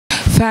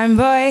Fine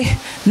boy,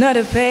 not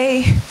a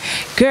pay.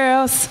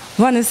 Girls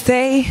wanna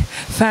stay.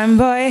 Fine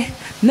boy,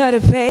 not a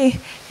pay.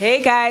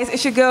 Hey guys,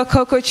 it's your girl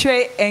Coco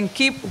Trey, and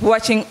keep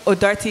watching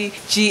Odarty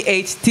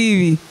GH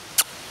TV.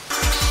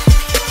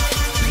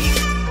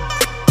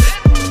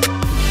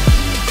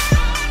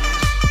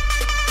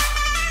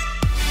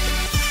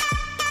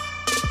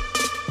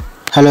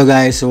 Hello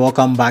guys, so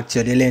welcome back to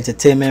your daily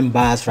entertainment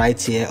bars right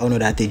here on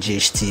Odarty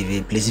GH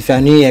TV. Please, if you are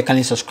new here,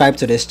 kindly subscribe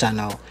to this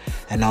channel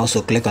and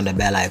also click on the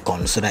bell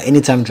icon so that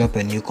anytime I drop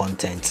a new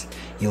content,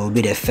 you will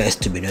be the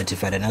first to be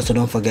notified. And also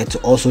don't forget to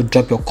also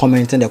drop your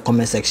comment in the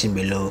comment section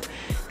below.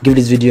 Give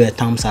this video a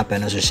thumbs up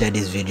and also share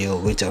this video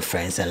with your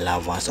friends and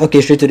loved ones.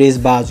 Okay, straight to today's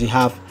bars, we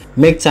have: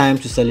 make time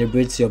to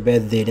celebrate your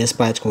birthday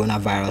despite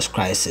coronavirus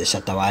crisis,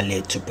 Shatta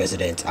Wale to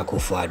President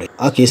Akufo Addo.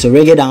 Okay, so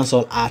reggae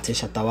dancehall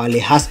artist Shatta Wale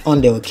has,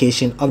 on the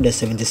occasion of the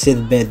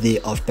 76th birthday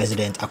of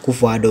President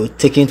Akufo Addo,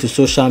 taken to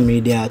social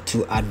media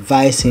to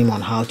advise him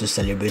on how to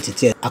celebrate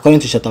it. Yes,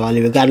 according to Shatta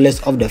Wale,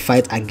 regardless of the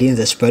fight against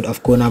the spread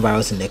of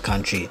coronavirus in the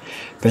country,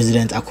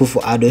 President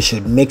Akufo Addo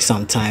should make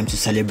some time to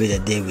celebrate the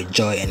day with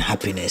joy and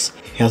happiness.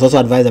 He has also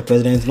advised the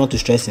president not to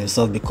stress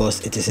himself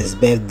because it is his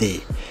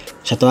birthday.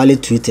 Shatta Wale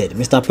tweeted,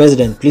 "Mr.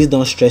 President, please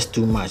don't stress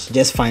too much.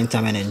 Just find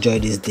time and enjoy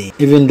this day,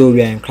 even though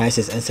we are in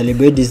crisis, and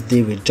celebrate this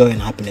day with joy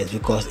and happiness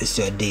because it's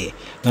your day.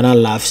 Ghana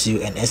loves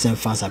you and SM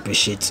fans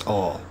appreciates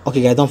all."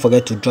 Okay guys, don't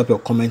forget to drop your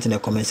comment in the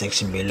comment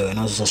section below and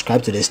also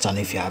subscribe to this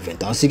channel if you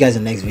haven't. I'll see you guys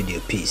in the next video.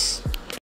 Peace.